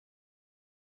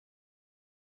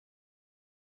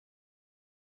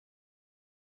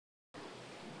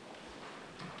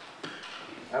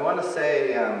I want to say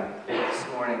this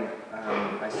morning,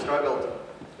 I struggled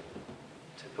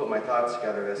to put my thoughts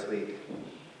together this week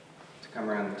to come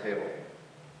around the table.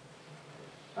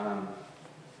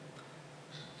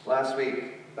 Last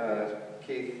week,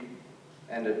 Keith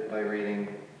ended by reading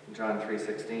John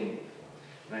 3:16,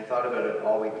 and I thought about it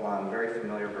all week long. Very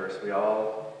familiar verse. We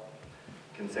all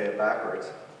can say it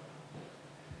backwards.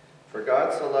 For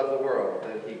God so loved the world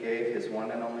that he gave his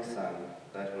one and only Son,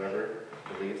 that whoever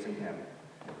believes in him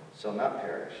shall not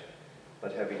perish,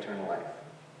 but have eternal life.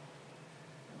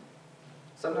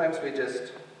 Sometimes we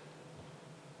just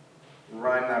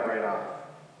rhyme that right off.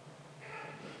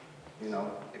 You know,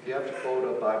 if you have to quote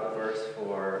a Bible verse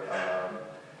for,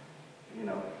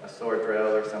 a sword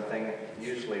drill or something,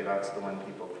 usually that's the one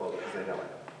people quote because they know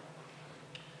it.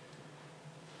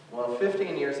 Well,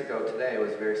 15 years ago today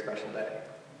was a very special day.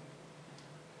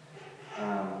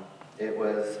 It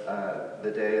was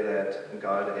the day that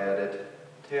God added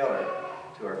Taylor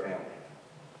to our family.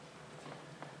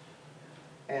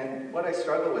 And what I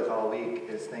struggle with all week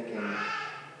is thinking,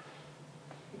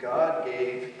 God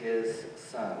gave his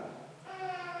Son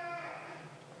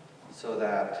so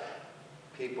that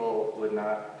people would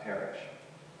not perish.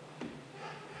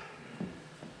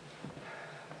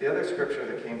 The other scripture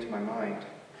that came to my mind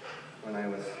when I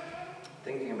was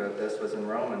thinking about this was in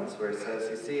Romans, where it says,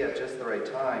 you see, at just the right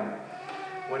time,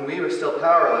 when we were still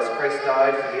powerless, Christ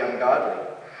died for the ungodly.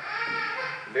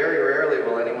 Very rarely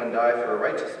will anyone die for a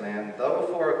righteous man, though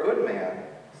for a good man,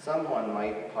 someone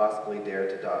might possibly dare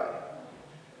to die.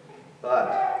 But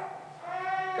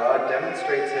God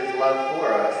demonstrates his love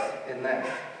for us in this.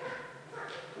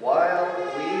 While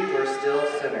we were still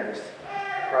sinners,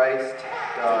 Christ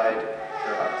died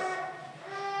for us.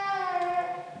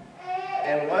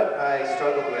 And what I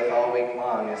struggled with all week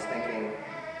long is thinking,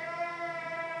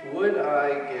 would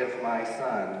I give my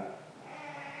Son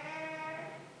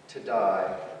to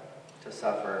die, to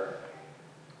suffer,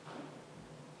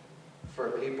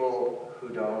 for people who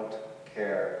don't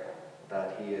care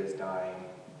that he is dying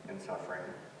and suffering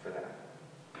for them?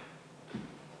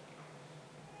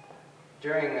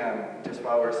 During, just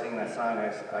while we're singing that song,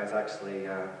 I was actually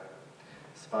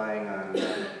spying on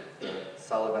the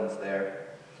Sullivans there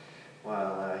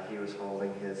while he was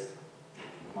holding his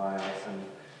Miles, and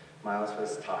Miles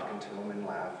was talking to him and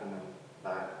laughing and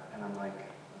that, and I'm like,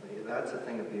 that's a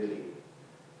thing of beauty.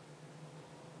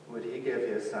 Would he give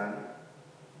his Son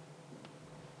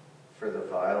for the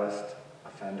vilest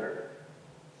offender?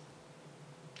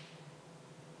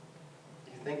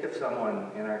 You think of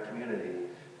someone in our community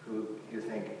who you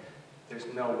think, there's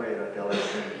no way that they'll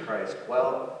ever meet Christ.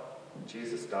 Well,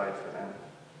 Jesus died for them.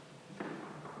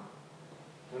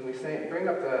 When we say, bring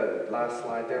up the last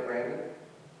slide there, Brandon.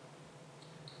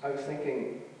 I was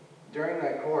thinking, during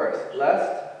that chorus,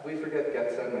 lest we forget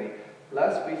Gethsemane,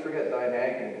 lest we forget thine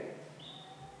agony.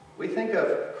 We think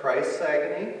of Christ's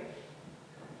agony.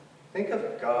 Think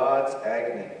of God's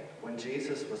agony when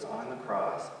Jesus was on the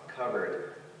cross,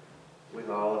 covered with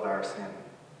all of our sin.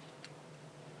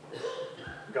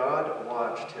 God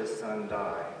watched his Son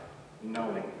die,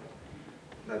 knowing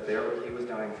that he was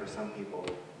dying for some people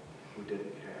who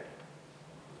didn't care.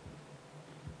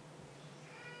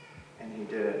 And he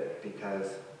did it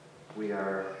because we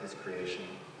are his creation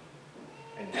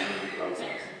and he loves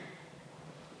us.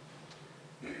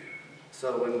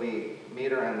 So when we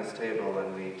meet around this table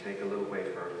and we take a little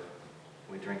wafer,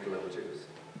 we drink a little juice,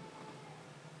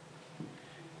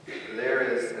 there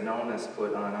is an onus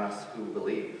put on us who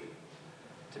believe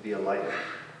to be a light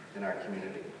in our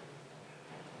community,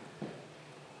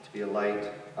 to be a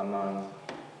light among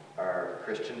our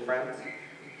Christian friends,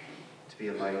 to be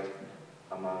a light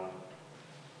among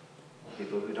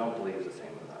people who don't believe the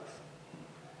same as us.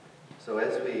 So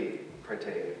as we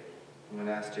partake, I'm going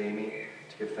to ask Jamie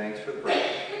to give thanks for the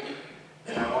bread,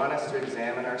 and I want us to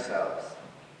examine ourselves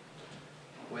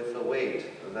with the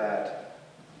weight that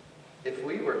if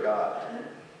we were God,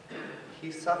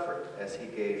 he suffered as he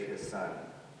gave his Son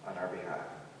on our behalf,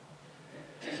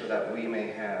 so that we may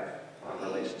have a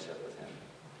relationship with him.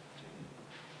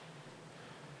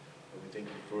 We thank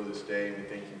you for this day, and we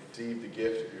thank you for the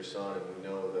gift of your Son, and we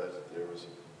know that there was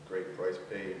a great price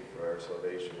paid for our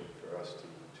salvation, for us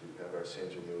to have our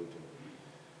sins removed. And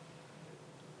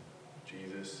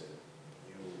Jesus,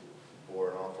 you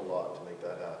bore an awful lot to make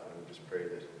that happen. We just pray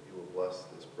that you will bless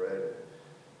this bread,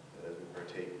 and as we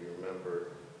partake, we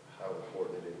remember how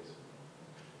important it is.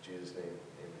 In Jesus' name,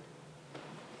 amen.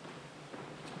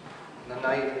 On the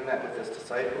night he met with his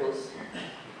disciples,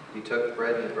 he took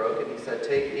bread and he broke it, and he said,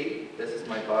 take, eat, this is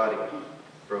my body,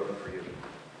 broken for you.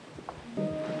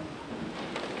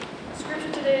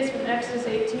 Scripture today is from Exodus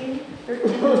 18,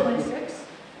 13 to 26.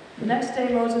 The next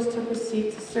day Moses took his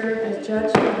seat to serve as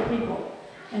judge for the people,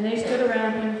 and they stood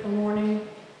around him from morning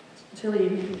till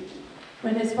evening.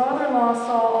 When his father-in-law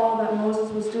saw all that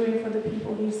Moses was doing for the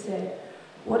people, he said,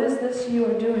 "What is this you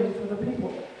are doing for the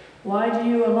people? Why do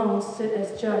you alone sit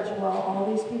as judge while all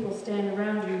these people stand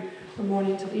around you from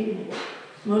morning till evening?"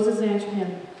 Moses answered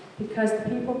him, "Because the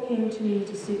people came to me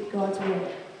to seek God's will.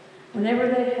 Whenever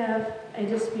they have a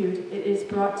dispute, it is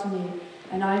brought to me,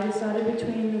 and I decided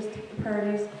between the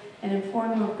parties and inform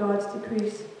them of God's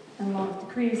decrees and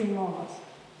laws."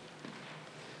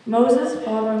 Moses'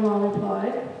 father-in-law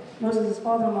replied,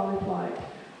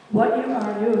 "What you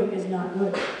are doing is not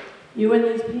good. You and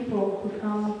these people who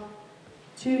come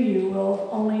to you will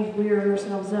only wear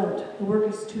yourselves out. The work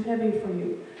is too heavy for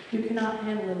you. You cannot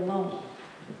handle it alone.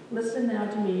 Listen now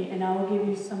to me, and I will give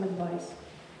you some advice.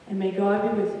 And may God be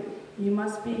with you. You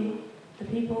must be the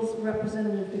people's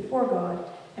representative before God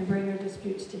and bring your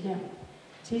disputes to him.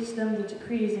 Teach them the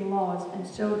decrees and laws and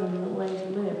show them the way to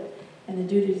live and the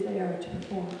duties they are to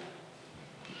perform.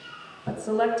 But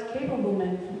select capable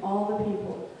men from all the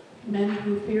people, men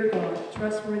who fear God,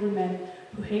 trustworthy men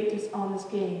who hate dishonest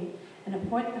gain, and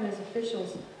appoint them as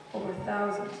officials over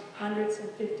thousands, hundreds and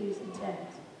fifties and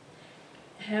tens.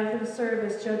 Have them serve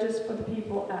as judges for the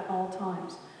people at all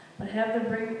times, but have them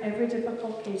bring every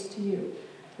difficult case to you.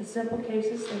 The simple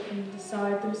cases they can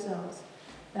decide themselves.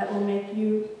 That will make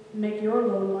your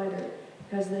load lighter,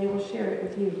 because they will share it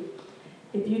with you.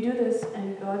 If you do this,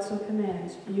 and God so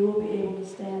commands, you will be able to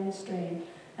stand the strain,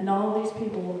 and all these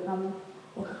people will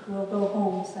go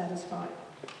home satisfied."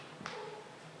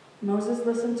 Moses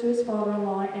listened to his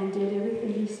father-in-law and did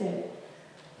everything he said.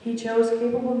 He chose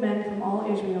capable men from all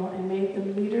Israel and made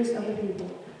them leaders of the people,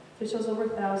 officials over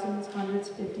thousands, hundreds,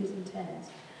 fifties, and tens.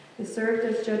 They served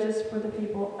as judges for the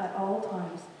people at all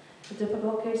times. The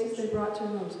difficult cases they brought to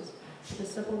Moses, the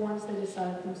simple ones they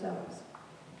decided themselves.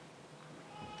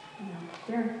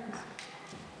 Darren, please.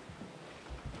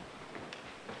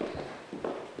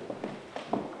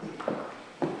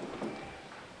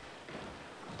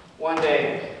 One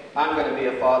day, I'm going to be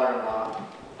a father-in-law.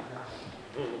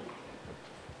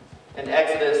 And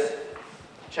Exodus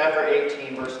chapter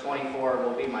 18, verse 24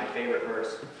 will be my favorite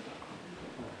verse.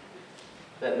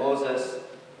 That Moses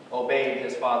obeyed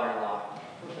his father-in-law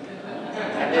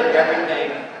and did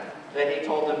everything that he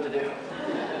told him to do.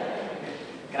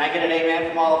 Can I get an amen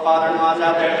from all the father-in-laws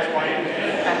out there this morning?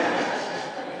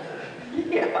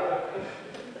 Yeah.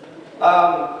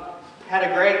 Had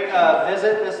a great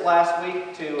visit this last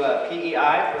week to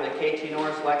PEI for the KT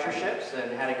Norris lectureships,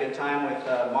 and had a good time with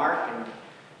Mark and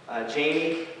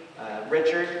Jamie,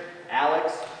 Richard,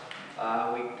 Alex.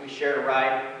 We shared a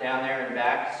ride down there and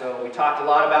back. So we talked a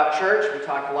lot about church. We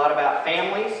talked a lot about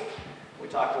families. We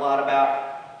talked a lot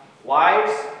about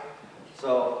wives.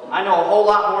 So I know a whole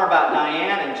lot more about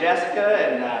Diane and Jessica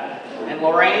and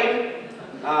Lorraine.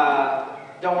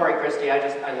 Don't worry, Christy. I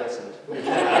listened.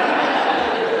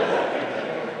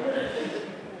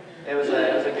 It was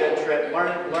a good trip.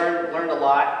 Learned a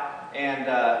lot, and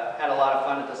had a lot of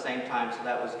fun at the same time. So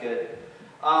that was good.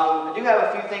 I do have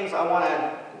a few things I want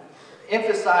to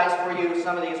emphasize for you.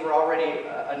 Some of these were already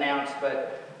announced,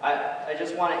 but I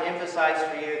just want to emphasize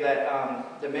for you that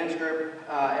the men's group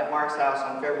at Mark's house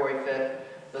on February 5th,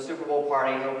 the Super Bowl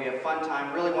party, it'll be a fun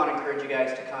time. Really want to encourage you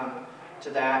guys to come to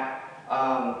that.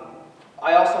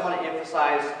 I also want to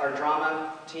emphasize our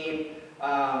drama team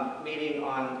meeting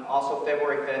on also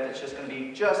February 5th. It's just going to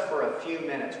be just for a few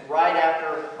minutes, right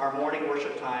after our morning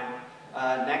worship time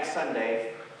next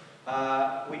Sunday.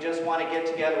 We just want to get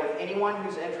together with anyone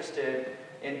who's interested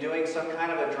in doing some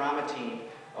kind of a drama team.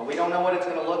 We don't know what it's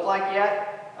going to look like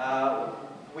yet.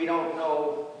 We don't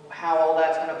know how all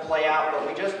that's going to play out, but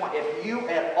we just want, if you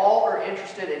at all are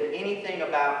interested in anything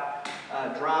about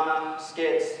drama,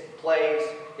 skits, plays,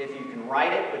 if you can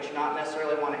write it, but you not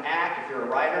necessarily want to act, if you're a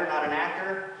writer, not an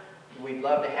actor, we'd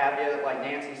love to have you, like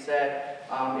Nancy said.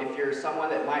 If you're someone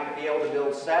that might be able to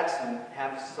build sets and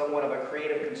have somewhat of a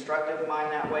creative, constructive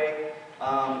mind that way,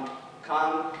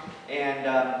 come.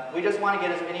 And we just want to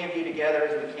get as many of you together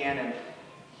as we can.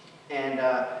 And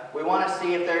we want to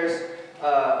see if there's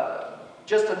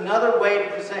just another way to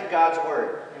present God's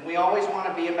Word. And we always want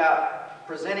to be about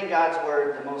presenting God's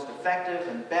Word the most effective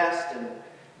and best and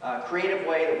creative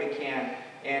way that we can.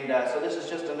 And so this is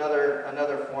just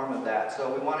another form of that.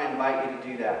 So we want to invite you to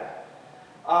do that.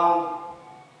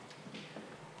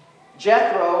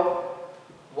 Jethro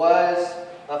was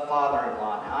a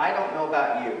father-in-law. Now, I don't know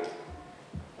about you,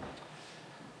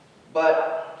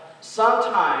 but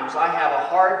sometimes I have a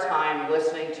hard time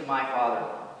listening to my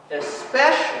father-in-law,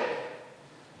 especially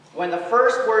when the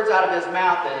first words out of his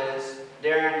mouth is,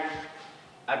 "Darren,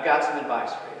 I've got some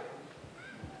advice for you.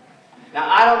 Now,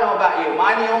 I don't know about you. Am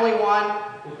I the only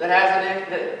one that has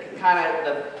that kind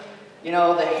of,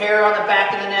 the hair on the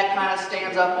back of the neck kind of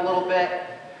stands up a little bit?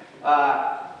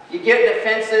 You get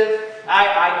defensive.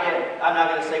 I get it. I'm not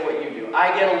going to say what you do.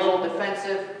 I get a little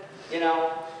defensive,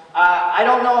 I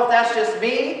don't know if that's just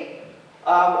me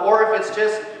or if it's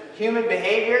just human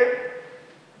behavior.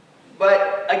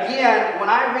 But again, when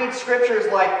I read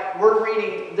scriptures like we're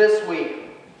reading this week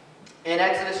in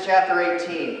Exodus chapter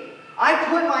 18, I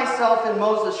put myself in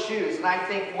Moses' shoes and I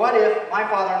think, what if my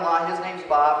father-in-law, his name's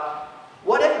Bob,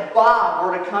 what if Bob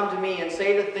were to come to me and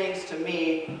say the things to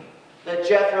me that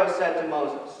Jethro said to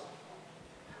Moses?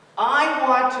 I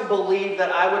want to believe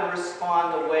that I would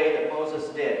respond the way that Moses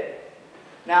did.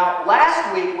 Now,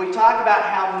 last week we talked about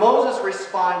how Moses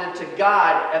responded to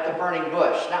God at the burning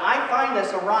bush. Now, I find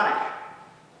this ironic.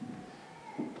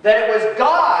 That it was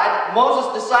God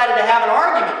Moses decided to have an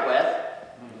argument with,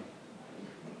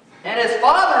 and his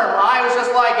father-in-law was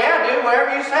just like, yeah, dude,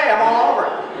 whatever you say, I'm all over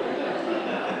it.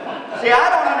 See, I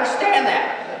don't understand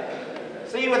that.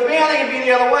 See, with me, I think it'd be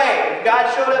the other way. If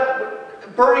God showed up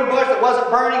burning bush that wasn't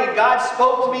burning and God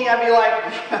spoke to me, I'd be like,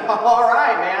 all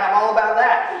right, man, I'm all about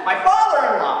that. My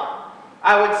father-in-law,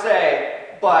 I would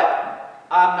say, but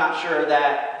I'm not sure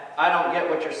that, I don't get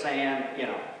what you're saying,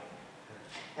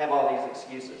 have all these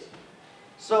excuses.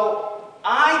 So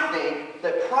I think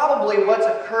that probably what's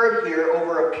occurred here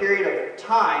over a period of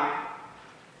time,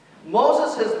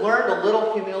 Moses has learned a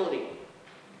little humility.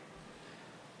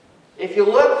 If you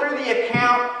look through the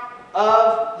account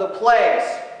of the plagues,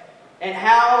 and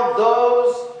how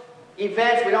those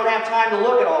events, we don't have time to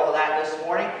look at all of that this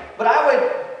morning, but I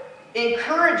would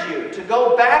encourage you to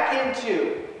go back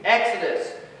into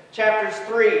Exodus chapters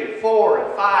 3, 4,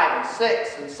 and 5, and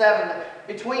 6, and 7,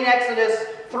 between Exodus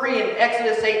 3 and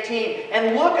Exodus 18,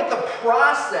 and look at the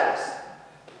process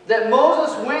that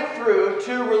Moses went through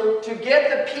to get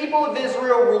the people of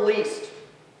Israel released.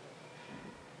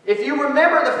 If you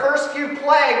remember the first few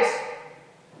plagues,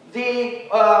 the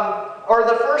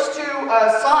first two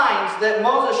signs that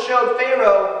Moses showed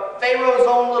Pharaoh, Pharaoh's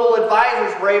own little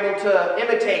advisors were able to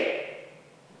imitate.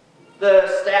 The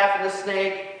staff and the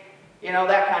snake,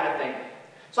 that kind of thing.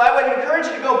 So I would encourage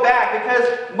you to go back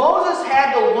because Moses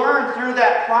had to learn through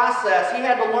that process. He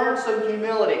had to learn some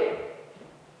humility.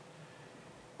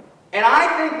 And I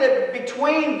think that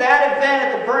between that event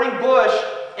at the burning bush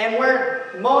and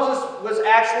where Moses was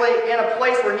actually in a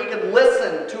place where he could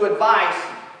listen to advice,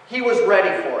 he was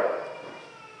ready for it.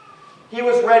 He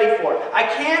was ready for it. I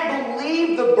can't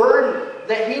believe the burden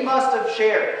that he must have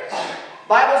shared.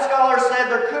 Bible scholars said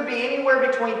there could be anywhere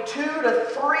between 2 to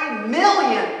 3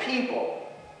 million people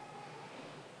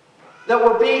that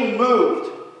were being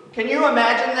moved. Can you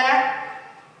imagine that?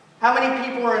 How many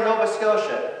people are in Nova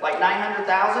Scotia? Like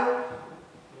 900,000?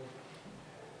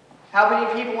 How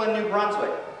many people in New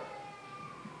Brunswick?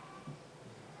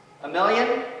 1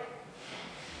 million?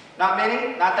 Not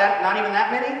many? Not even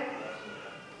that many?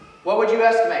 What would you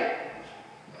estimate?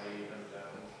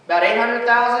 About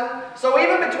 800,000? So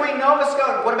even between Nova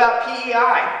Scotia, what about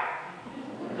PEI?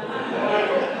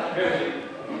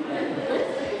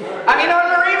 I mean, are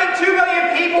there even 2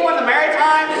 million people in the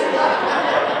Maritimes?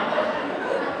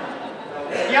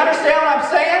 You understand what I'm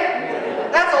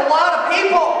saying? That's a lot of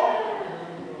people.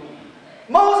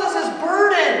 Moses is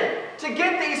burdened to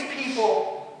get these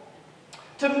people,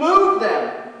 to move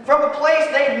them from a place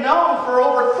they've known for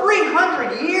over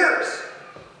 300 years.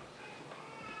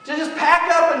 To just pack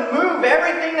up and move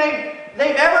everything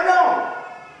they've ever known.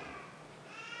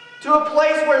 To a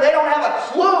place where they don't have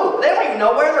a clue. They don't even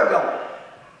know where they're going.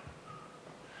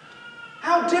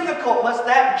 How difficult must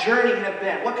that journey have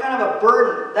been? What kind of a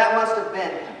burden that must have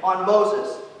been on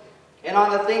Moses and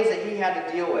on the things that he had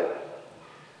to deal with.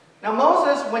 Now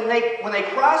Moses, when they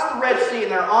cross the Red Sea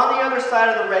and they're on the other side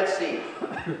of the Red Sea,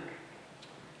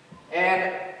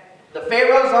 and the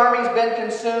Pharaoh's army's been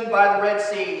consumed by the Red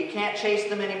Sea. He can't chase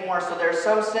them anymore, so there's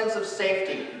some sense of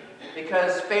safety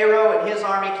because Pharaoh and his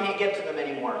army can't get to them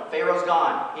anymore. Pharaoh's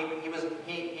gone.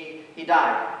 He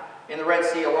died in the Red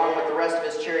Sea along with the rest of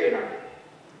his chariot army.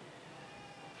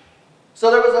 So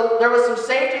there was some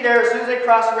safety there. As soon as they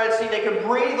crossed the Red Sea, they could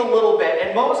breathe a little bit.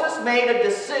 And Moses made a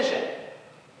decision.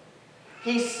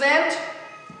 He sent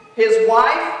his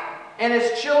wife and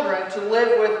his children to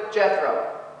live with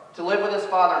Jethro, to live with his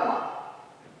father-in-law.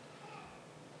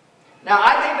 Now,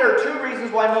 I think there are 2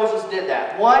 reasons why Moses did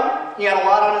that. One, he had a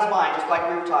lot on his mind, just like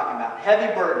we were talking about.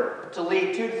 Heavy burden to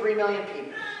lead 2 to 3 million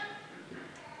people.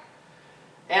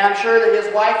 And I'm sure that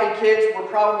his wife and kids were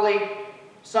probably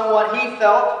somewhat, he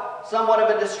felt, somewhat of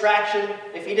a distraction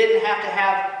if he didn't have to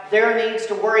have their needs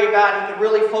to worry about. He could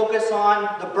really focus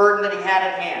on the burden that he had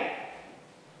at hand.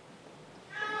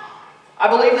 I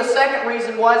believe the second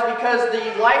reason was because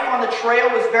the life on the trail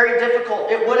was very difficult.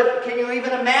 It would have, can you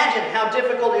even imagine how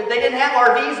difficult it, they didn't have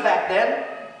RVs back then.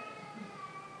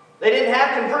 They didn't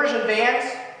have conversion vans.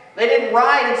 They didn't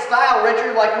ride in style,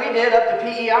 Richard, like we did up to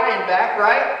PEI and back,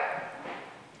 right?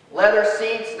 Leather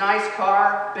seats, nice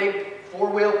car, big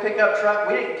four-wheel pickup truck.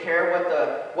 We didn't care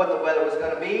what the weather was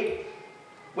going to be.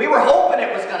 We were hoping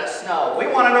it was going to snow. We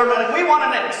wanted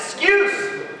an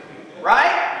excuse,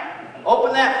 right?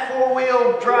 Open that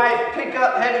four-wheel drive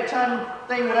pickup, heavy ton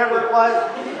thing, whatever it was.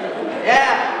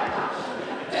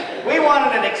 Yeah. We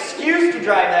wanted an excuse to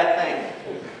drive that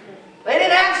thing. They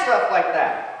didn't have stuff like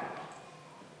that.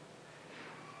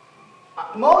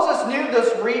 Moses knew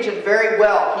this region very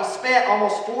well. He spent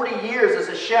almost 40 years as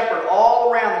a shepherd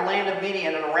all around the land of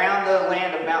Midian and around the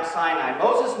land of Mount Sinai.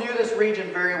 Moses knew this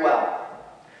region very well.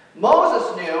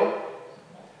 Moses knew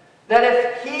that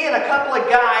if he and a couple of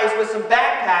guys with some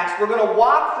backpacks were going to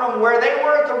walk from where they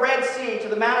were at the Red Sea to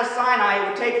the Mount of Sinai, it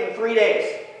would take them 3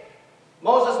 days.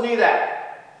 Moses knew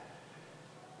that.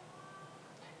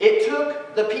 It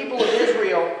took the people of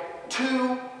Israel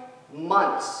 2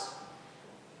 months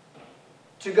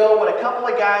to go what a couple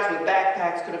of guys with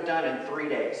backpacks could have done in 3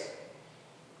 days.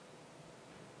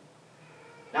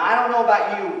 Now, I don't know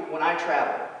about you when I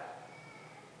travel.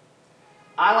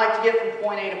 I like to get from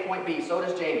point A to point B. So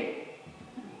does Jamie.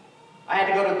 I had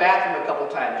to go to the bathroom a couple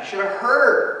of times. You should have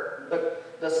heard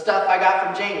the stuff I got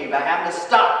from Jamie about having to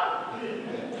stop.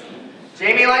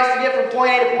 Jamie likes to get from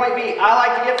point A to point B. I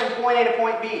like to get from point A to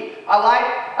point B.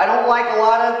 I don't like a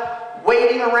lot of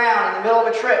waiting around in the middle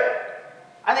of a trip.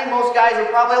 I think most guys are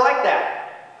probably like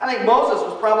that. I think Moses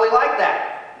was probably like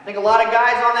that. I think a lot of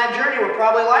guys on that journey were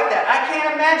probably like that. I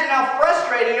can't imagine how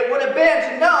frustrating it would have been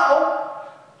to know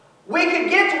we could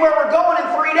get to where we're going in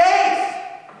 3 days,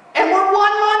 and we're 1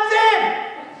 month in.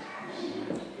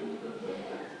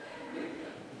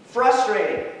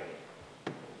 Frustrating.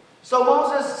 So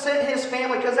Moses sent his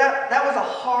family, because that was a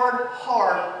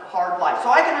hard life. So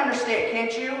I can understand,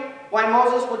 can't you, why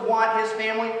Moses would want his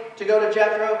family to go to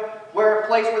Jethro, a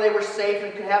place where they were safe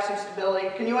and could have some stability.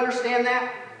 Can you understand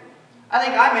that? I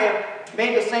think I may have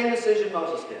made the same decision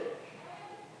Moses did.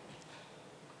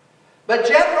 But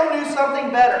Jethro knew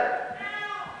something better.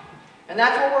 And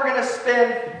that's what we're going to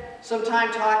spend some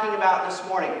time talking about this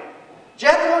morning.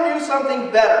 Jethro knew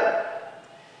something better.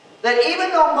 That even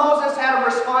though Moses had a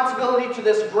responsibility to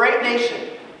this great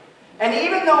nation, and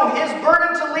even though his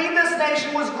burden to lead this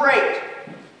nation was great,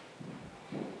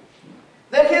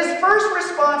 that his first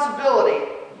responsibility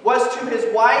was to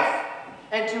his wife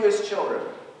and to his children.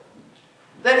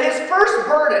 That his first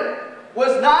burden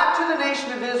was not to the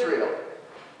nation of Israel,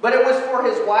 but it was for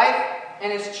his wife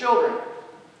and his children.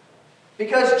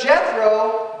 Because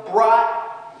Jethro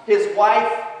brought his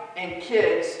wife and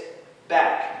kids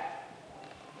back.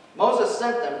 Moses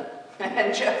sent them,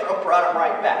 and Jethro brought them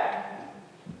right back.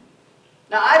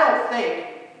 Now, I don't think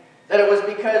that it was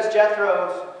because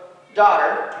Jethro's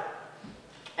daughter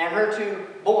and her 2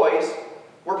 boys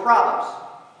were problems.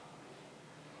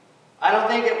 I don't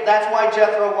think that's why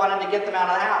Jethro wanted to get them out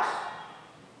of the house.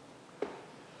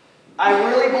 I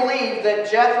really believe that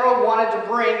Jethro wanted to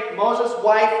bring Moses'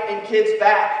 wife and kids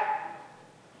back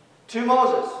to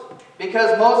Moses,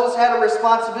 because Moses had a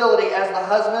responsibility as the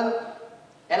husband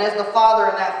and as the father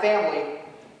in that family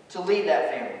to lead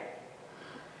that family.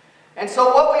 And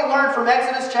so what we learn from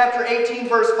Exodus chapter 18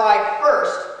 verse 5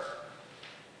 first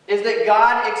is that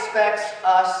God expects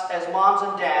us as moms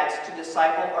and dads to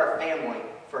disciple our family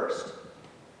first.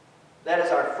 That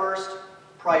is our first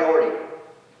priority.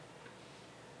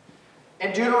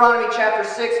 In Deuteronomy chapter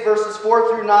 6 verses 4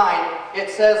 through 9, it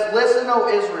says, "Listen, O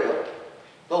Israel,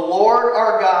 the Lord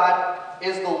our God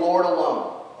is the Lord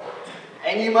alone.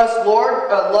 And you must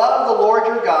love the Lord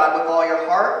your God with all your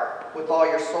heart, with all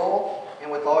your soul,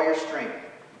 and with all your strength.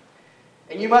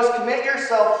 And you must commit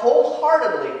yourself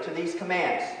wholeheartedly to these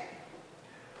commands.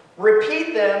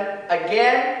 Repeat them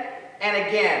again and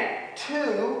again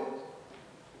to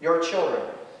your children.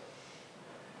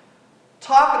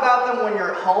 Talk about them when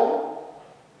you're at home.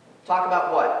 Talk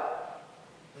about what?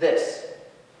 This.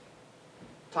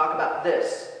 Talk about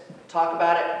this. Talk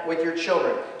about it with your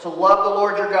children. To love the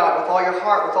Lord your God with all your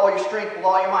heart, with all your strength, with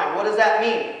all your mind. What does that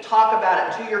mean? Talk about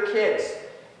it to your kids.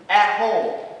 At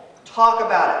home. Talk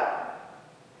about it.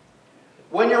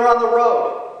 When you're on the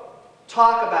road,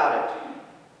 talk about it.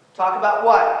 Talk about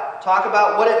what? Talk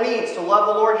about what it means to love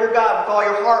the Lord your God with all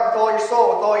your heart, with all your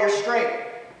soul, with all your strength.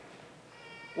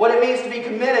 What it means to be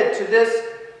committed to this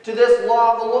to this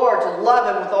law of the Lord, to love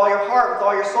Him with all your heart, with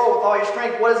all your soul, with all your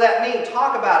strength. What does that mean?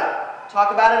 Talk about it.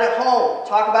 Talk about it at home.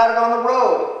 Talk about it on the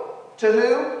road. To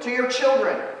who? To your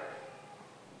children.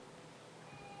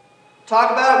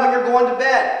 Talk about it when you're going to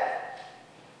bed.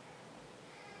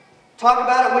 Talk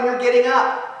about it when you're getting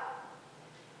up.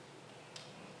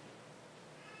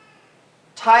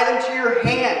 Tie them to your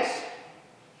hands.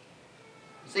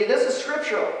 See, this is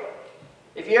scriptural.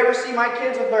 If you ever see my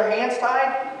kids with their hands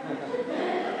tied,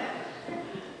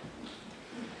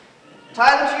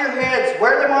 tie them to your heads.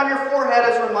 Wear them on your forehead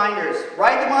as reminders.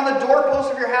 Write them on the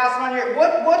doorpost of your house and on your...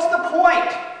 What's the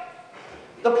point?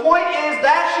 The point is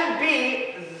that should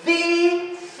be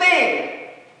the thing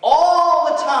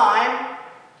all the time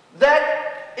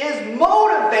that is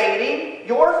motivating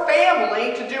your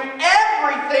family to do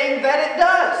everything that it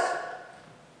does.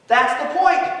 That's the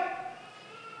point.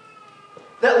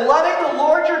 That loving the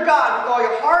Lord your God with all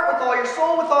your heart, with all your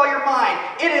soul, with all your mind.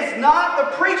 It is not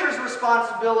the preacher's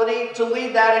responsibility to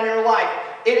lead that in your life.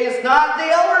 It is not the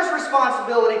elder's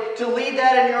responsibility to lead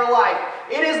that in your life.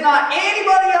 It is not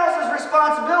anybody else's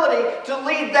responsibility to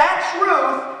lead that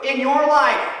truth in your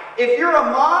life. If you're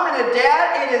a mom and a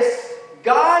dad, it is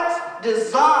God's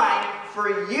design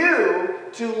for you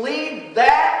to lead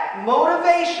that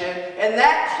motivation and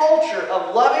that culture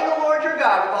of loving the Lord your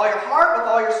God with all your heart, with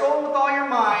all your soul, with all your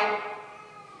mind.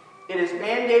 It is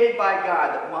mandated by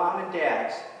God that mom and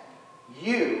dads,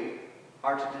 you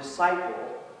are to disciple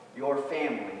your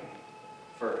family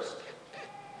first.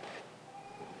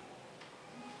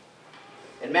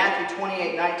 In Matthew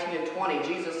 28:19 and 20,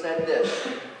 Jesus said this,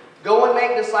 "Go and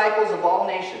make disciples of all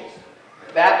nations,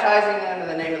 baptizing them in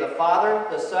the name of the Father,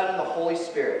 the Son, and the Holy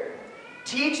Spirit.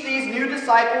 Teach these new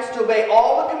disciples to obey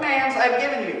all the commands I've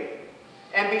given you.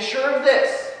 And be sure of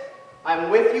this, I'm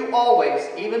with you always,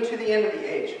 even to the end of the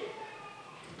age."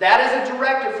 That is a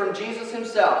directive from Jesus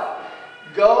himself.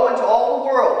 Go into all the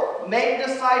world, make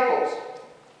disciples.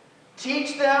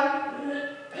 Teach them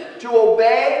to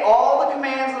obey all the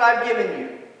commands that I've given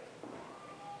you.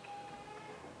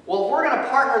 Well, if we're going to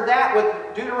partner that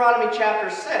with Deuteronomy chapter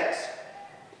 6,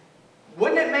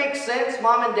 wouldn't it make sense,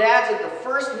 mom and dads, that the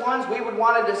first ones we would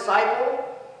want to disciple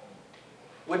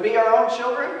would be our own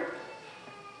children?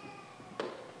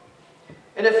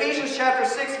 In Ephesians chapter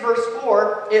 6, verse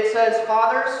 4, it says,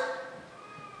 "Fathers,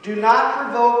 do not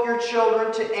provoke your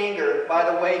children to anger by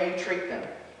the way you treat them."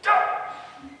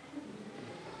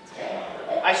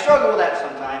 I struggle with that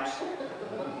sometimes.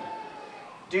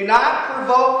 Do not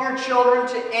provoke your children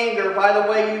to anger by the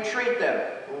way you treat them.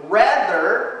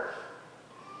 Rather,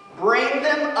 bring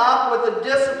them up with the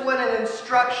discipline and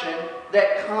instruction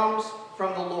that comes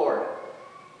from the Lord.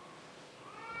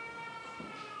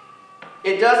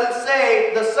 It doesn't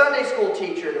say the Sunday school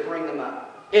teacher to bring them up.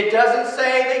 It doesn't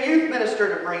say the youth minister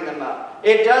to bring them up.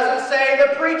 It doesn't say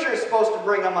the preacher is supposed to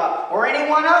bring them up or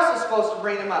anyone else is supposed to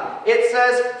bring them up. It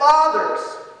says, fathers,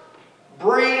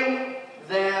 bring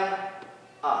them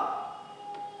up.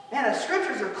 Man, the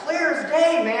scriptures are clear as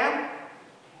day, man.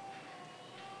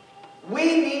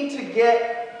 We need to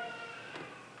get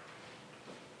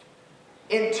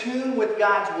in tune with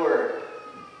God's Word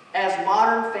as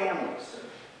modern families.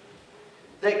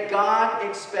 That God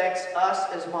expects us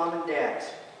as mom and dads.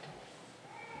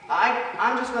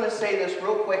 I'm just going to say this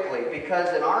real quickly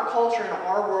because in our culture, in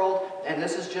our world, and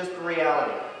this is just the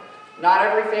reality, not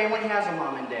every family has a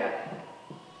mom and dad.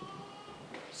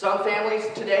 Some families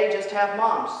today just have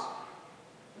moms.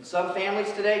 And some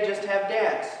families today just have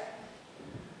dads.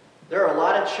 There are a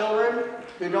lot of children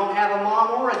who don't have a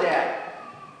mom or a dad.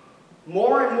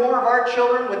 More and more of our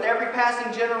children with every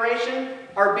passing generation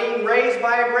are being raised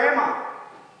by a grandma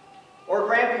or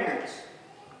grandparents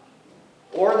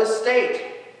or the state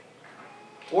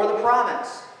or the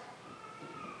province.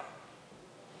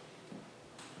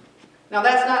 Now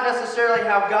that's not necessarily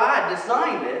how God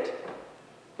designed it,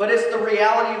 but it's the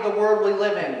reality of the world we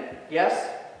live in. Yes?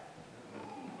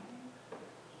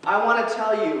 I want to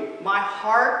tell you, my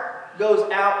heart goes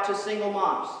out to single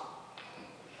moms.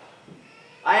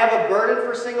 I have a burden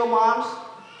for single moms.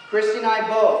 Christy and I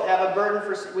both have a burden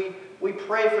for, we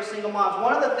pray for single moms.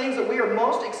 One of the things that we are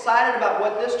most excited about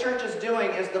what this church is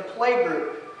doing is the play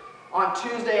group on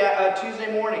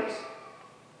Tuesday mornings.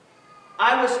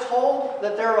 I was told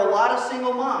that there are a lot of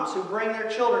single moms who bring their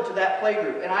children to that play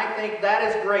group, and I think that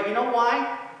is great. You know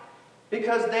why?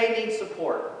 Because they need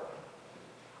support.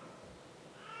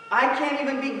 I can't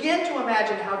even begin to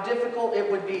imagine how difficult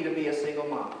it would be to be a single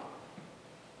mom.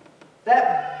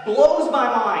 That blows my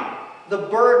mind, the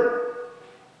burden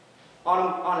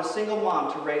on a single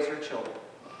mom to raise her children.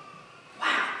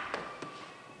 Wow.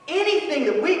 anything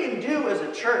that we can do as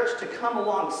a church to come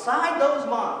alongside those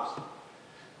moms,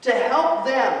 to help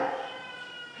them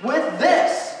with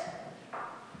this,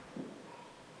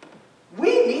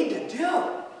 we need to do.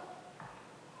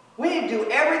 We need to do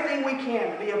everything we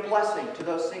can to be a blessing to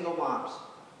those single moms.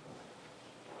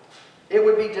 It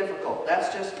would be difficult.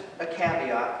 That's just a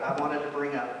caveat I wanted to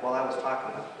bring up while I was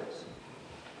talking about this.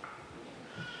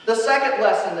 The second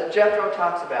lesson that Jethro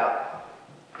talks about,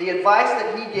 the advice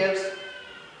that he gives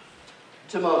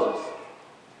to Moses.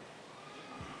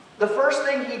 The first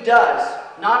thing he does,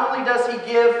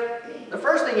 the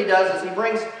first thing he does is he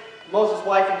brings Moses'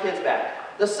 wife and kids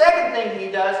back. The second thing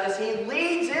he does is he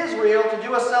leads Israel to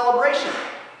do a celebration.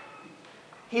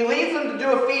 He leads them to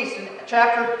do a feast in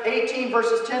chapter 18,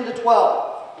 verses 10 to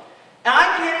 12. And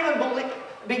I can't even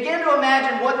begin to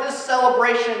imagine what this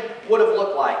celebration would have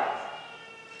looked like.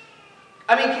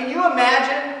 I mean, can you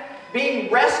imagine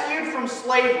being rescued from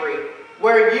slavery,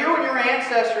 where you and your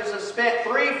ancestors have spent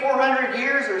 400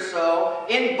 years or so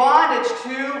in bondage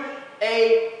to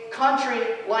a country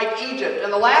like Egypt?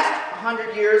 In the last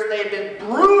 100 years, they have been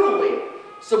brutally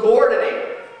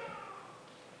subordinated.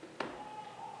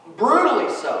 Brutally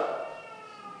so.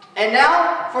 And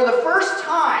now, for the first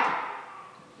time,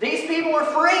 these people are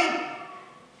free.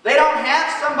 They don't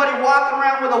have somebody walking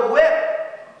around with a whip,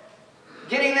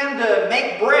 getting them to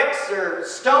make bricks or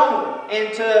stone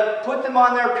and to put them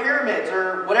on their pyramids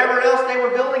or whatever else they were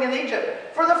building in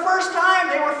Egypt. For the first time,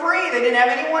 they were free. They didn't have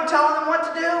anyone telling them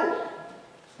what to do.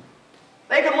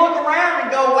 They could look around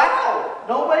and go, wow,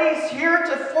 nobody's here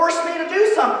to force me to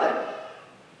do something.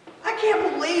 I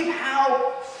can't believe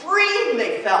how freeing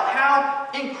they felt, how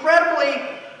incredibly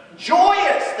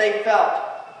joyous they felt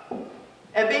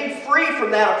at being free from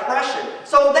that oppression.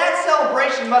 So that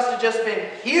celebration must have just been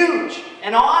huge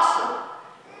and awesome.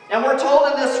 And we're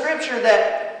told in this scripture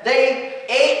that they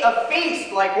ate a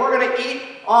feast like we're going to eat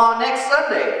on next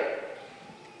Sunday.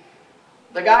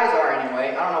 The guys are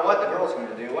anyway. I don't know what the girls are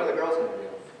going to do. What are the girls going to do?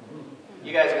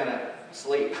 You guys are going to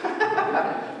sleep.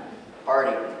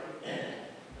 Party.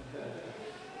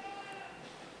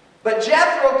 But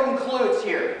Jethro concludes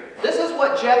here. This is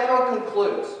what Jethro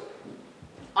concludes.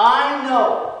 I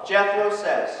know, Jethro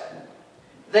says,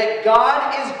 that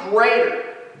God is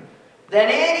greater than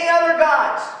any other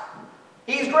gods.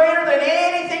 He's greater than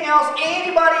anything else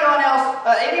anybody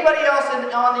else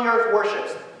on the earth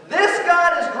worships. This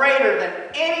God is greater than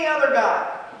any other God.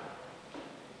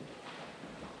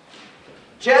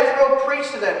 Jethro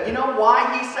preached to them. You know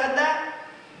why he said that?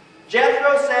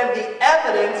 Jethro said, the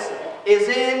evidence is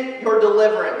in your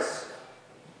deliverance.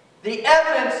 The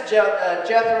evidence,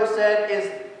 Jethro said, is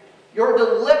your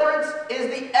deliverance is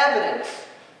the evidence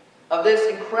of this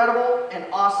incredible and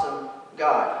awesome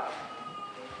God.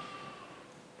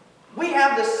 We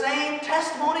have the same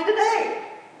testimony today.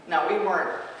 Now,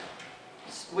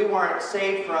 we weren't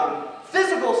saved from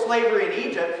physical slavery in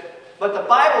Egypt, but the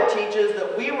Bible teaches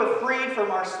that we were freed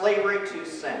from our slavery to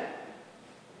sin.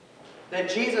 That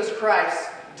Jesus Christ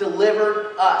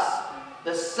delivered us.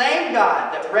 The same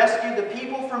God that rescued the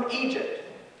people from Egypt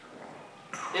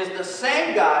is the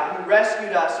same God who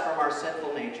rescued us from our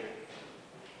sinful nature.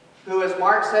 Who, as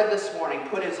Mark said this morning,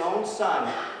 put his own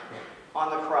Son on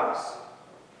the cross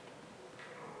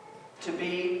to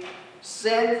be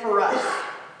sin for us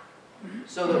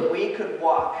so that we could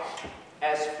walk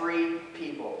as free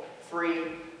people,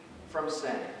 free from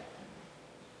sin.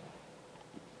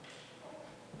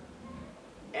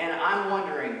 And I'm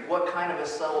wondering, what kind of a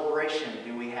celebration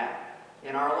do we have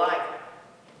in our life?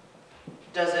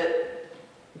 Does it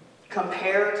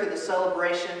compare to the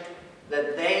celebration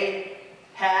that they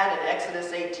had in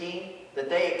Exodus 18, that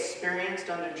they experienced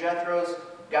under Jethro's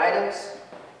guidance?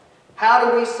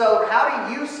 How do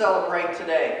you celebrate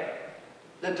today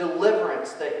the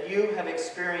deliverance that you have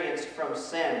experienced from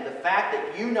sin? The fact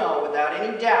that you know without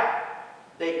any doubt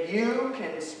that you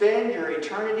can spend your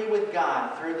eternity with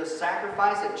God through the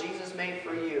sacrifice that Jesus made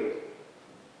for you.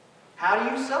 How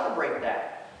do you celebrate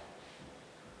that?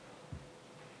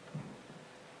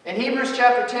 In Hebrews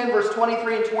chapter 10, verse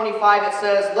 23 and 25, it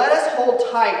says, let us hold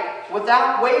tight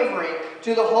without wavering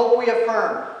to the hope we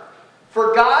affirm.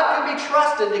 For God can be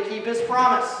trusted to keep His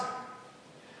promise.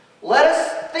 Let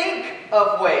us think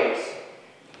of ways.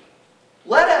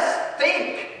 Let us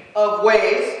think of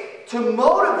ways to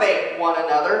motivate one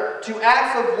another to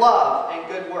acts of love and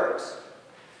good works.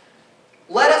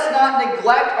 Let us not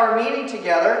neglect our meeting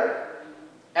together,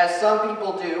 as some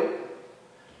people do,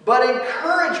 but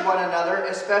encourage one another,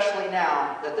 especially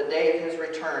now that the day of His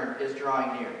return is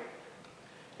drawing near.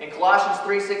 In Colossians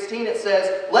 3:16 it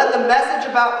says, let the message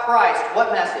about Christ,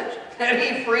 what message? That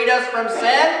He freed us from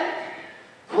sin?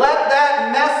 Let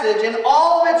that message in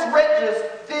all of its richness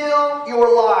fill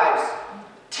your lives.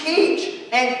 Teach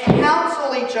and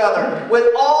counsel each other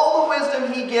with all the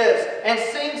wisdom He gives, and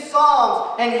sing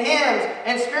psalms and hymns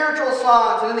and spiritual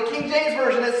songs. And in the King James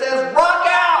Version it says, rock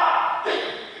out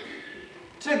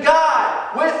to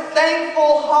God with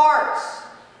thankful hearts.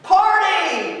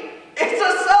 Party! It's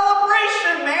a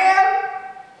celebration, man!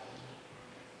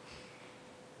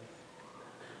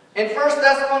 In 1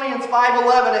 Thessalonians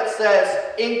 5:11 it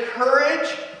says,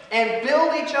 encourage and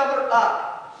build each other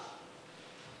up,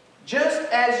 just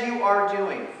as you are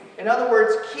doing. In other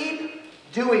words, keep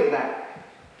doing that.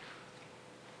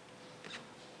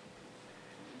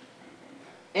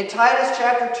 In Titus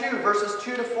chapter 2, verses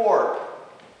 2 to 4,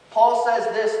 Paul says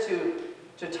this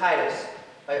to Titus,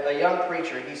 a young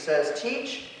preacher. He says,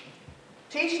 teach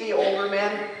the older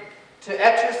men to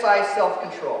exercise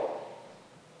self-control.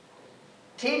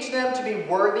 Teach them to be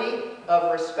worthy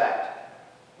of respect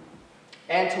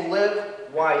and to live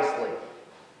wisely.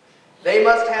 They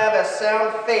must have a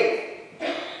sound faith.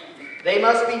 They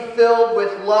must be filled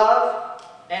with love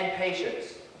and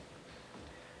patience.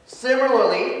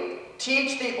 Similarly,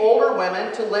 teach the older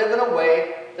women to live in a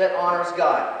way that honors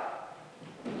God.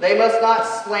 They must not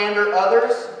slander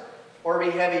others or be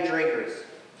heavy drinkers.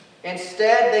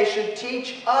 Instead, they should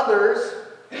teach others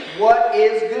what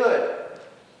is good.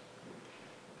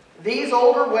 These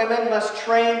older women must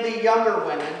train the younger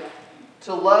women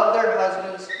to love their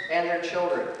husbands and their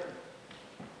children.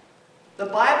 The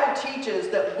Bible teaches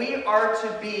that we are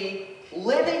to be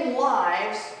living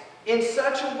lives in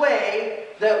such a way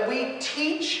that we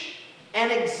teach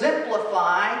and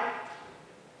exemplify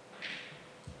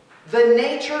the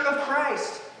nature of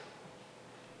Christ.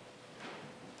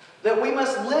 That we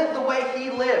must live the way He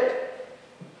lived.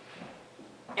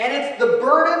 And it's the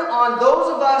burden on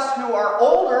those of us who are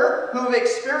older, who've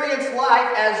experienced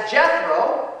life as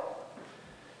Jethro,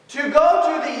 to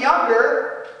go to the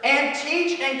younger and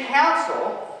teach and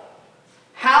counsel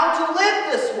how to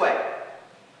live this way.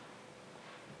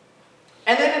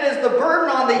 And then it is the burden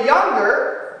on the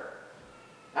younger,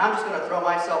 I'm just going to throw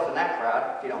myself in that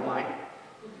crowd, if you don't mind,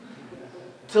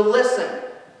 to listen,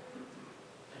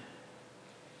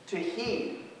 to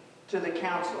heed to the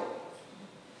counsel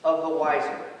of the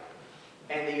wiser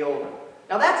and the older.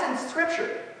 Now that's in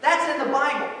Scripture. That's in the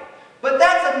Bible. But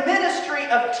that's a ministry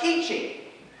of teaching.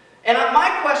 And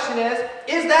my question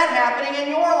is that happening in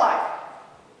your life?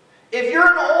 If you're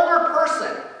an older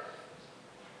person,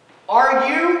 are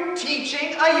you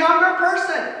teaching a younger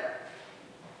person?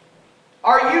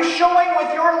 Are you showing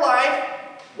with your life,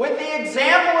 with the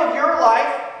example of your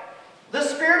life, the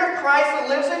Spirit of Christ that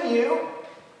lives in you?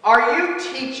 Are you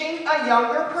teaching a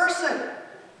younger person?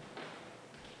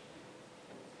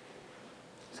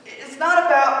 It's not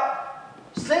about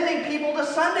sending people to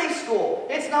Sunday school.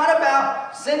 It's not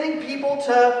about sending people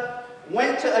to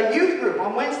a youth group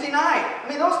on Wednesday night. I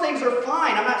mean, those things are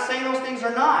fine. I'm not saying those things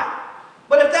are not.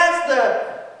 But if that's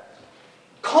the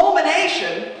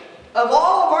culmination of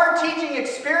all of our teaching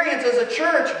experience as a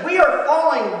church, we are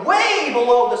falling way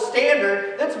below the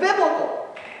standard that's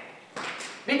biblical.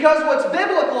 Because what's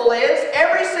biblical is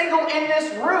every single in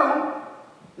this room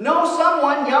knows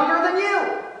someone younger than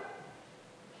you.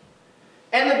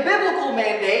 And the biblical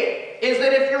mandate is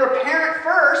that if you're a parent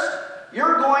first,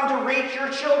 you're going to reach your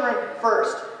children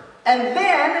first. And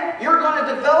then you're going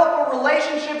to develop a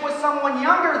relationship with someone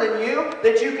younger than you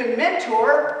that you can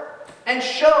mentor and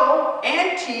show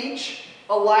and teach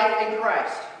a life in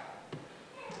Christ.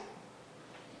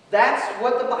 That's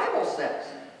what the Bible says.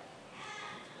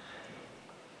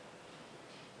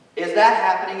 Is that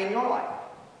happening in your life?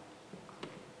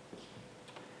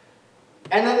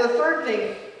 And then the third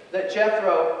thing that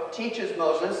Jethro teaches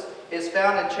Moses is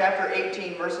found in chapter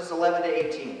 18, verses 11 to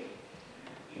 18.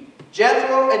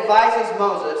 Jethro advises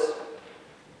Moses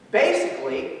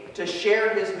basically to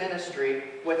share his ministry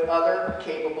with other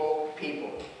capable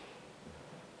people.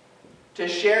 To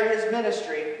share his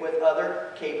ministry with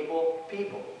other capable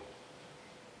people.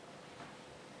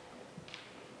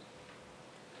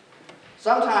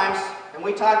 Sometimes, and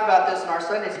we talked about this in our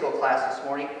Sunday school class this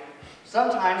morning,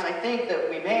 sometimes I think that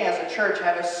we may as a church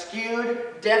have a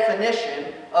skewed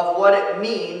definition of what it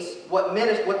means, what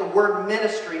the word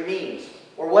ministry means,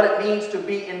 or what it means to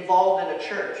be involved in a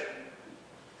church.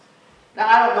 Now,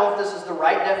 I don't know if this is the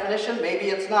right definition, maybe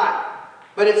it's not,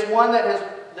 but it's one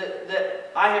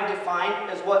that I have defined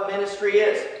as what ministry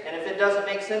is. And if it doesn't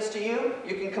make sense to you,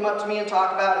 you can come up to me and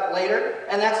talk about it later,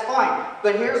 and that's fine.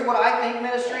 But here's what I think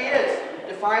ministry is,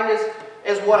 defined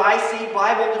as what I see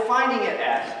Bible defining it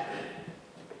as.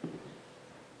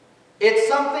 It's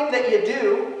something that you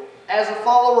do as a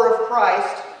follower of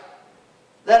Christ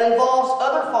that involves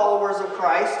other followers of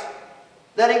Christ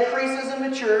that increases and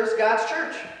matures God's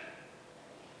church.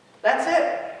 That's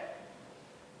it.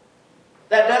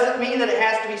 That doesn't mean that it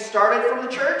has to be started from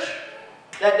the church.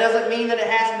 That doesn't mean that it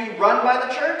has to be run by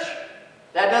the church.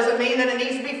 That doesn't mean that it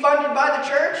needs to be funded by the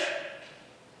church.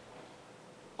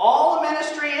 All a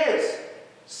ministry is,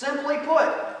 simply put,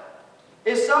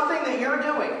 is something that you're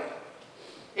doing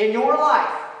in your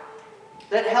life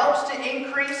that helps to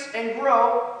increase and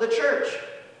grow the church,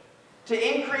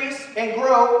 to increase and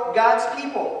grow God's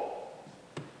people.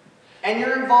 And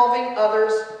you're involving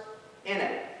others in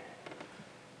it.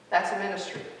 That's a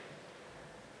ministry.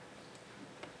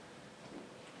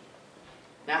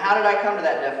 Now, how did I come to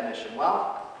that definition?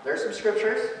 Well, there's some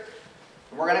scriptures,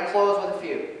 and we're going to close with a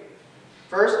few.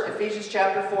 First, Ephesians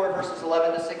chapter 4, verses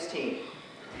 11 to 16.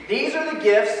 These are the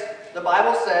gifts, the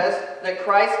Bible says, that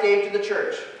Christ gave to the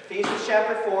church. Ephesians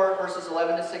chapter 4, verses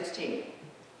 11 to 16.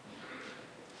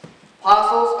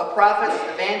 Apostles, prophets,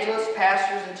 evangelists,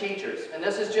 pastors, and teachers. And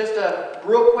this is just a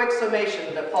real quick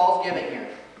summation that Paul's giving here.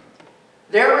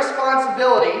 Their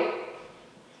responsibility,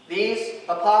 these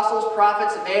apostles,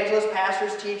 prophets, evangelists,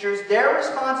 pastors, teachers, their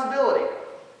responsibility,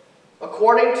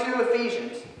 according to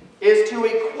Ephesians, is to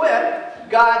equip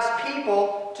God's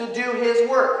people to do His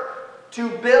work, to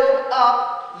build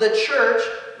up the church,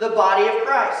 the body of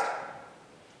Christ.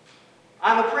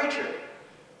 I'm a preacher.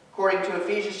 According to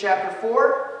Ephesians chapter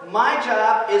 4, my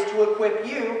job is to equip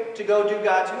you to go do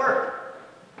God's work.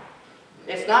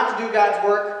 It's not to do God's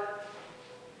work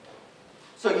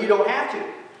so you don't have to.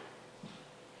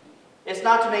 It's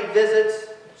not to make visits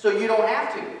so you don't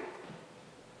have to.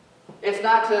 It's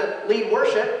not to lead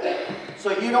worship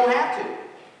so you don't have to.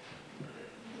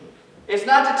 It's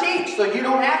not to teach so you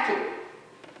don't have to.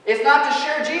 It's not to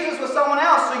share Jesus with someone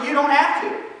else so you don't have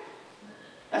to.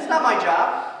 That's not my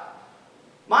job.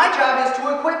 My job is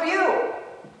to equip you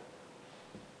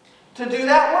to do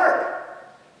that work.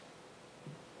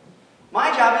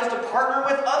 My job is to partner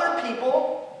with other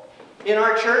people in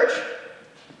our church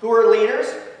who are leaders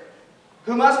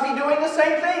who must be doing the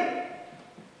same thing.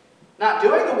 Not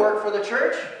doing the work for the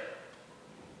church,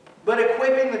 but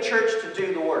equipping the church to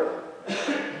do the work.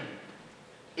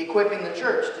 Equipping the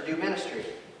church to do ministry.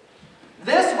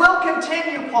 This will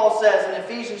continue, Paul says in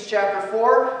Ephesians chapter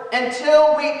 4,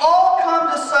 until we all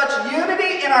come to such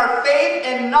unity in our faith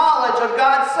and knowledge of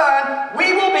God's Son,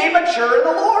 we will be mature in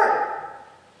the Lord.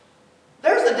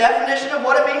 There's the definition of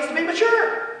what it means to be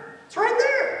mature. It's right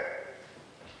there.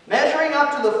 Measuring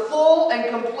up to the full and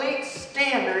complete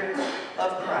standard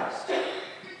of Christ.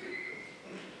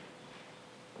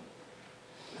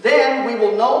 Then we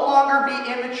will no longer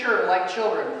be immature like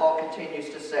children, Paul continues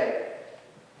to say.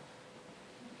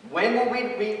 When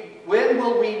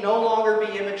will we no longer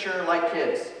be immature like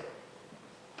kids?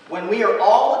 When we are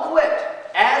all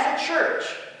equipped as a church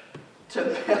to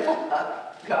build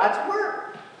up God's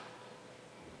Word.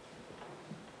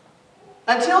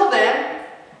 Until then,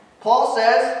 Paul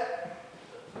says,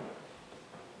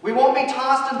 we won't be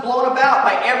tossed and blown about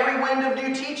by every wind of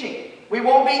new teaching. We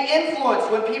won't be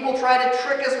influenced when people try to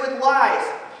trick us with lies.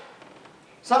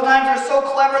 Sometimes they're so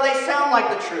clever they sound like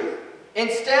the truth.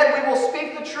 Instead, we will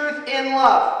speak the truth in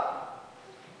love.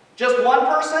 Just one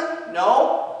person?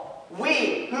 No.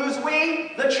 We. Who's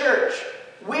we? The church.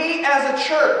 We as a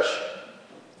church,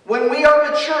 when we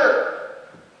are mature,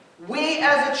 we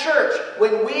as a church,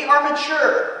 when we are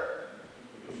mature,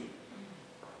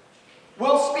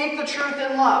 will speak the truth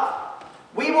in love.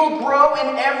 We will grow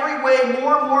in every way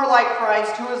more and more like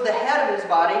Christ, who is the head of His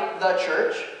body, the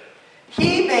church.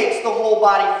 He makes the whole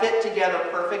body fit together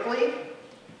perfectly,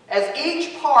 as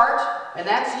each part, and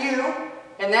that's you,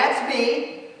 and that's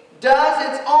me, does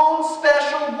its own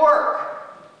special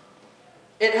work.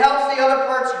 It helps the other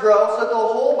parts grow so that the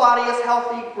whole body is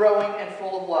healthy, growing, and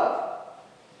full of love.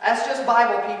 That's just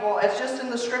Bible, people. It's just in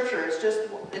the Scripture.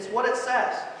 It's what it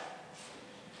says.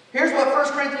 Here's what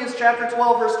 1 Corinthians chapter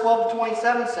 12, verse 12 to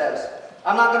 27 says.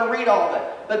 I'm not going to read all of it,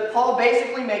 but Paul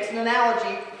basically makes an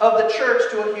analogy of the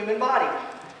church to a human body.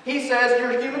 He says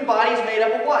your human body is made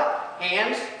up of what?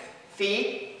 Hands,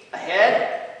 feet, a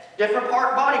head, different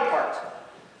body parts.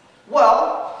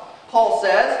 Well, Paul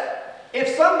says,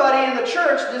 if somebody in the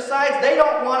church decides they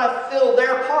don't want to fill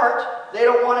their part, they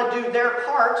don't want to do their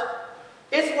part,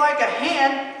 it's like a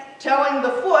hand telling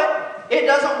the foot it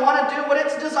doesn't want to do what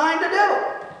it's designed to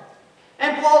do.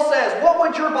 And Paul says, what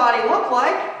would your body look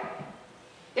like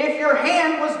if your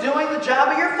hand was doing the job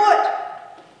of your foot?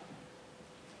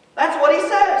 That's what he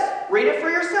says. Read it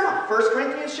for yourself. 1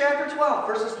 Corinthians chapter 12,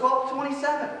 verses 12 to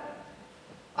 27.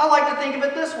 I like to think of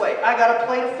it this way. I got a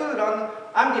plate of food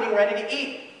I'm getting ready to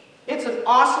eat. It's an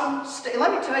awesome steak.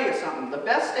 Let me tell you something. The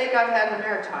best steak I've had in the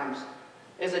Maritimes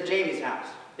is at Jamie's house,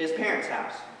 his parents'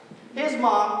 house. His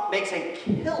mom makes a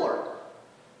killer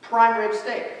prime rib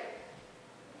steak.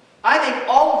 I think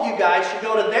all of you guys should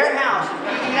go to their house in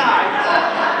PEI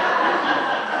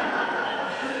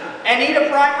and eat a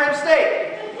prime rib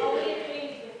steak.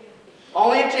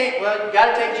 Only if Jamie, well, you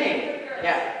gotta take Jamie.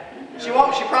 Yeah. She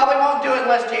probably won't do it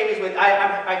unless Jamie's with,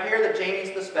 I hear that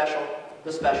Jamie's the special one.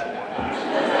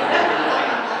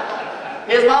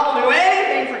 His mom will do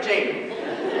anything for Jamie.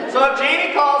 So if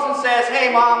Jamie calls and says,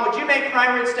 hey Mom, would you make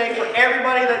prime rib steak for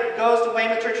everybody that goes to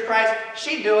Weymouth Church of Christ?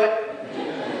 She'd do it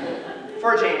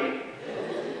for Jamie.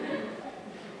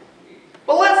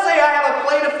 But let's say I have a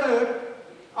plate of food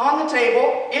on the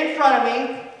table in front of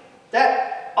me.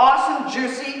 That awesome,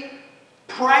 juicy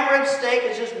prime rib steak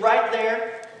is just right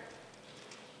there.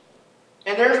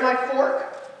 And there's my fork.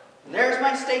 And there's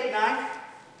my steak knife.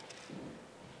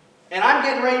 And I'm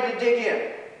getting ready to dig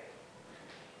in.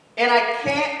 And I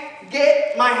can't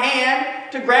get my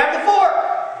hand to grab the fork.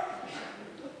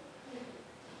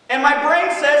 And my brain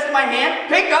says to my hand,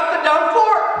 pick up the dumb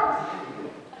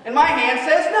fork. And my hand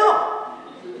says no.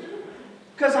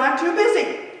 Because I'm too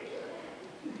busy.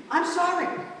 I'm sorry.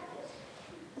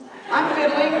 I'm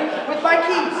fiddling with my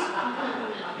keys.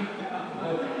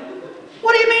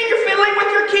 What do you mean you're fiddling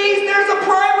with your keys? There's a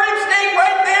prime rib steak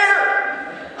right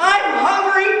there. I'm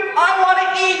hungry. I want to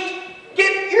eat.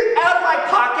 Get out of my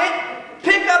pocket.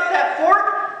 Pick up that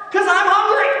fork because I'm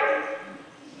hungry.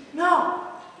 No.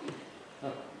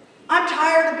 I'm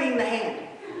tired of being the hand.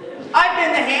 I've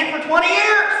been the hand for 20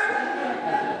 years.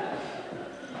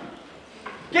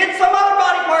 Get some other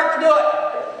body part to do it.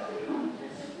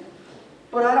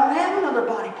 But I don't have another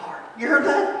body part. You're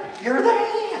the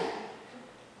hand.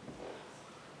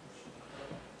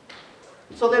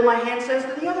 So then my hand says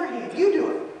to the other hand, you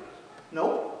do it.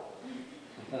 Nope.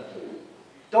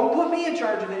 Don't put me in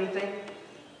charge of anything.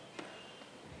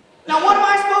 Now what am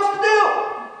I supposed to do?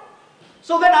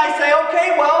 So then I say,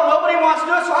 okay, well, nobody wants to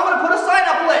do it, so I'm going to put a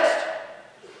sign-up list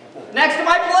next to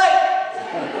my plate.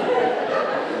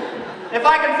 If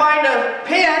I can find a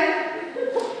pen,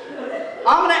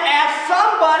 I'm going to ask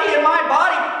somebody in my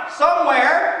body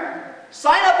somewhere,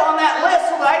 sign up on that list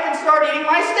so that I can start eating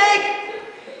my steak.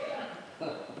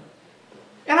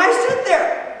 And I sit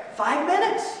there, 5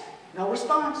 minutes, no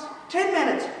response. 10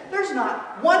 minutes, there's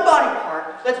not one body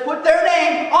part that's put their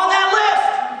name on that list.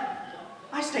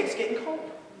 My steak's getting cold.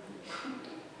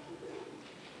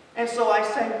 And so I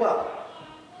say, well,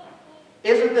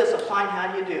 isn't this a fine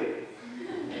how do you do?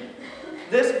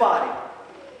 This body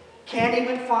can't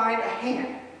even find a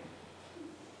hand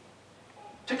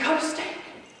to cut a steak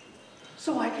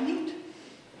so I can eat.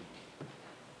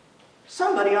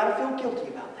 Somebody ought to feel guilty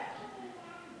about that.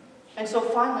 And so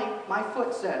finally, my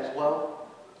foot says, well,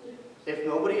 if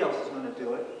nobody else is going to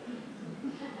do it,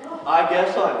 I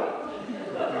guess I will.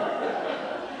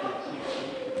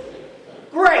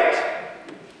 Great.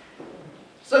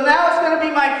 So now it's going to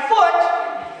be my foot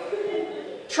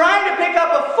trying to pick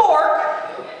up a fork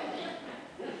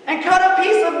and cut a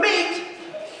piece of meat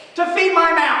to feed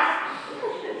my mouth.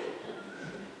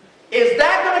 Is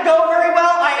that going to go very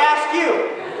well? I ask you.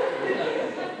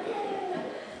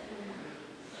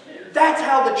 That's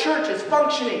how the church is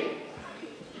functioning.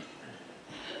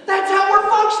 That's how we're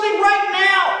functioning right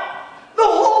now. The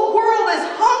whole world is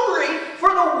hungry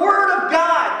for the Word of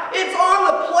God. It's on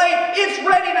the plate. It's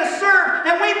ready to serve.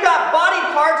 And we've got body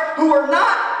parts who are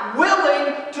not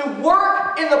willing to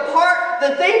work in the part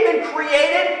that they've been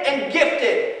created and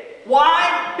gifted.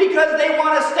 Why? Because they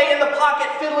want to stay in the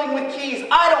pocket fiddling with keys.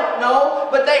 I don't know,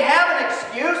 but they have an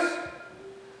excuse.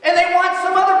 And they want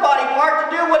some other body part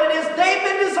to do what it is they've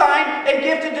been designed and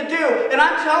gifted to do. And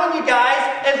I'm telling you guys,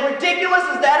 as ridiculous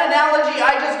as that analogy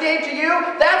I just gave to you,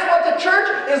 that's what the church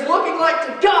is looking like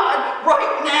to God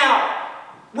right now.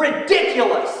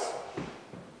 Ridiculous.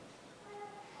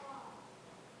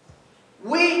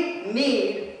 We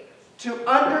need to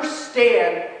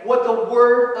understand what the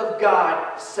Word of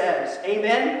God says.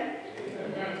 Amen?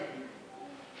 Amen.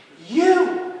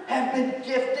 You have been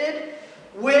gifted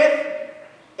with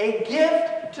a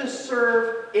gift to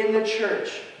serve in the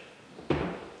church.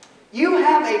 You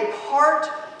have a part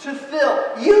to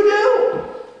fill. You do.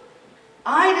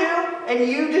 I do, and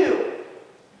you do.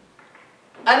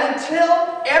 And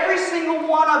until every single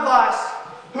one of us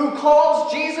who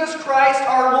calls Jesus Christ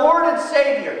our Lord and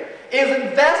Savior is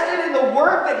invested in the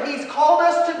work that He's called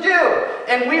us to do,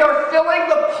 and we are filling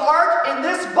the part in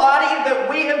this body that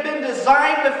we have been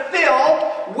designed to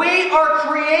fill, we are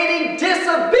creating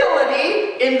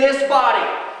disability in this body.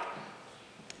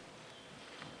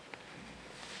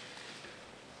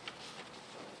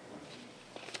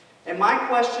 And my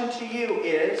question to you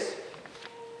is,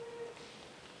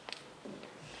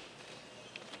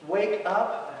 wake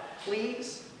up,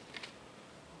 please,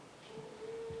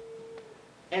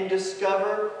 and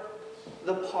discover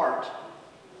the part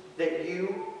that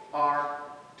you are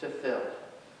to fill.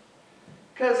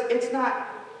 Because it's not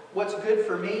what's good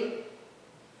for me.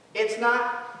 It's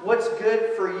not what's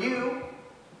good for you.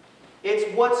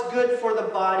 It's what's good for the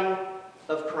body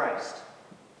of Christ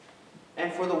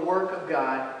and for the work of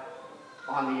God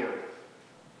on the earth.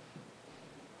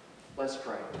 Let's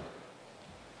pray.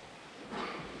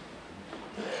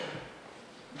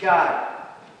 God,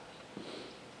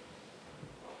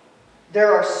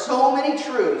 there are so many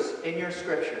truths in your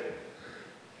Scripture.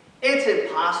 It's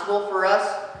impossible for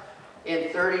us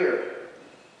in 30 or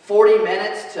 40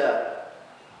 minutes to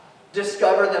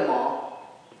discover them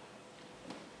all.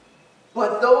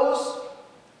 But those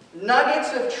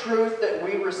nuggets of truth that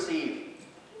we receive,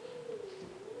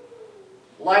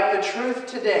 like the truth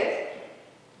today,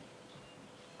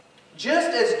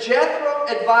 just as Jethro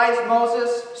advised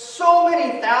Moses so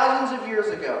many thousands of years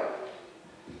ago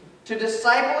to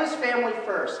disciple his family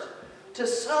first, to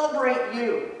celebrate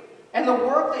you and the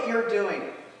work that you're doing,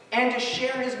 and to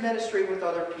share his ministry with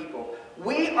other people.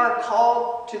 We are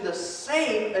called to the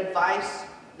same advice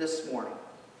this morning.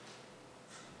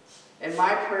 And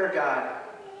my prayer, God,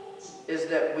 is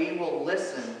that we will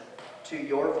listen to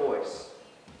your voice.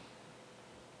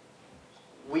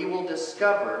 We will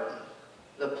discover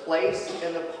the place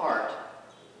and the part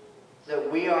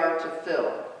that we are to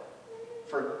fill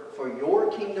for your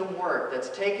kingdom work that's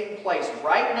taking place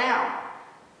right now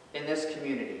in this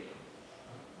community.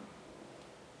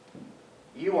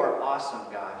 You are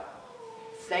awesome, God.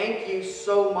 Thank you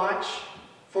so much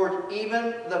for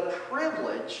even the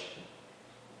privilege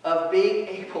of being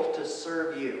able to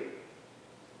serve you.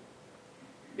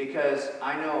 Because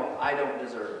I know I don't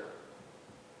deserve it.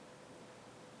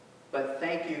 But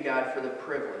thank you, God, for the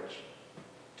privilege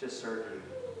to serve you.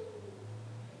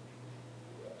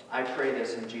 I pray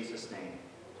this in Jesus' name.